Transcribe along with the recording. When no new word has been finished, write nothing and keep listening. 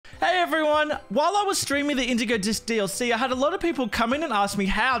Hey everyone! While I was streaming the Indigo Disc DLC, I had a lot of people come in and ask me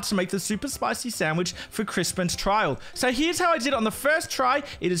how to make the super spicy sandwich for Crispin's trial. So here's how I did it on the first try.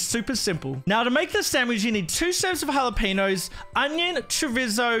 It is super simple. Now to make the sandwich, you need 2 serves of jalapenos, onion,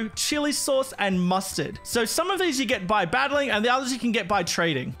 chorizo, chili sauce, and mustard. So some of these you get by battling and the others you can get by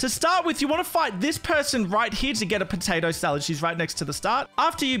trading. To start with, you want to fight this person right here to get a potato salad. She's right next to the start.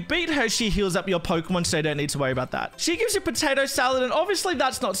 After you beat her, she heals up your Pokemon, so you don't need to worry about that. She gives you potato salad, and obviously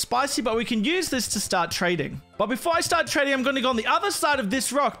that's not spicy, but we can use this to start trading. But before I start trading, I'm going to go on the other side of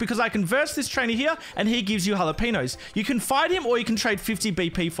this rock because I can verse this trainer here and he gives you jalapenos. You can fight him or you can trade 50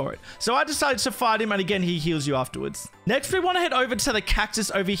 BP for it. So I decided to fight him, and again, he heals you afterwards. Next, we want to head over to the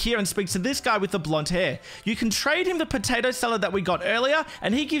cactus over here and speak to this guy with the blonde hair. You can trade him the potato salad that we got earlier,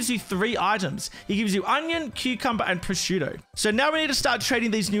 and he gives you 3 items. He gives you onion, cucumber, and prosciutto. So now we need to start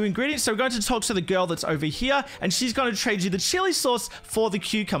trading these new ingredients. So we're going to talk to the girl that's over here, and she's going to trade you the chili sauce for the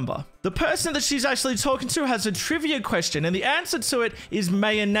cucumber. The person that she's actually talking to has a trivia question, and the answer to it is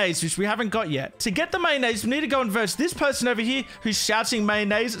mayonnaise, which we haven't got yet. To get the mayonnaise, we need to go and verse this person over here who's shouting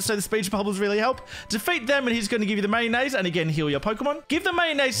mayonnaise, so the speech bubbles really help. Defeat them, and he's going to give you the mayonnaise, and again, heal your Pokemon. Give the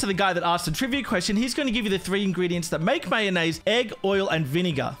mayonnaise to the guy that asked the trivia question. He's going to give you the 3 ingredients that make mayonnaise: egg, oil, and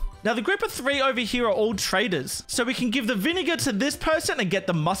vinegar. Now, the group of 3 over here are all traders. So we can give the vinegar to this person and get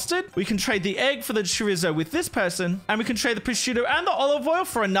the mustard. We can trade the egg for the chorizo with this person. And we can trade the prosciutto and the olive oil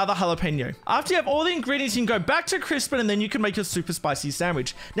for another jalapeno. After you have all the ingredients, you can go back to Crispin and then you can make your super spicy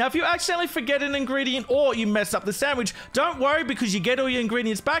sandwich. Now, if you accidentally forget an ingredient or you mess up the sandwich, don't worry because you get all your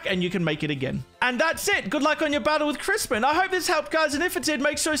ingredients back and you can make it again. And that's it. Good luck on your battle with Crispin. I hope this helped, guys. And if it did,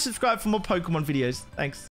 make sure you subscribe for more Pokemon videos. Thanks.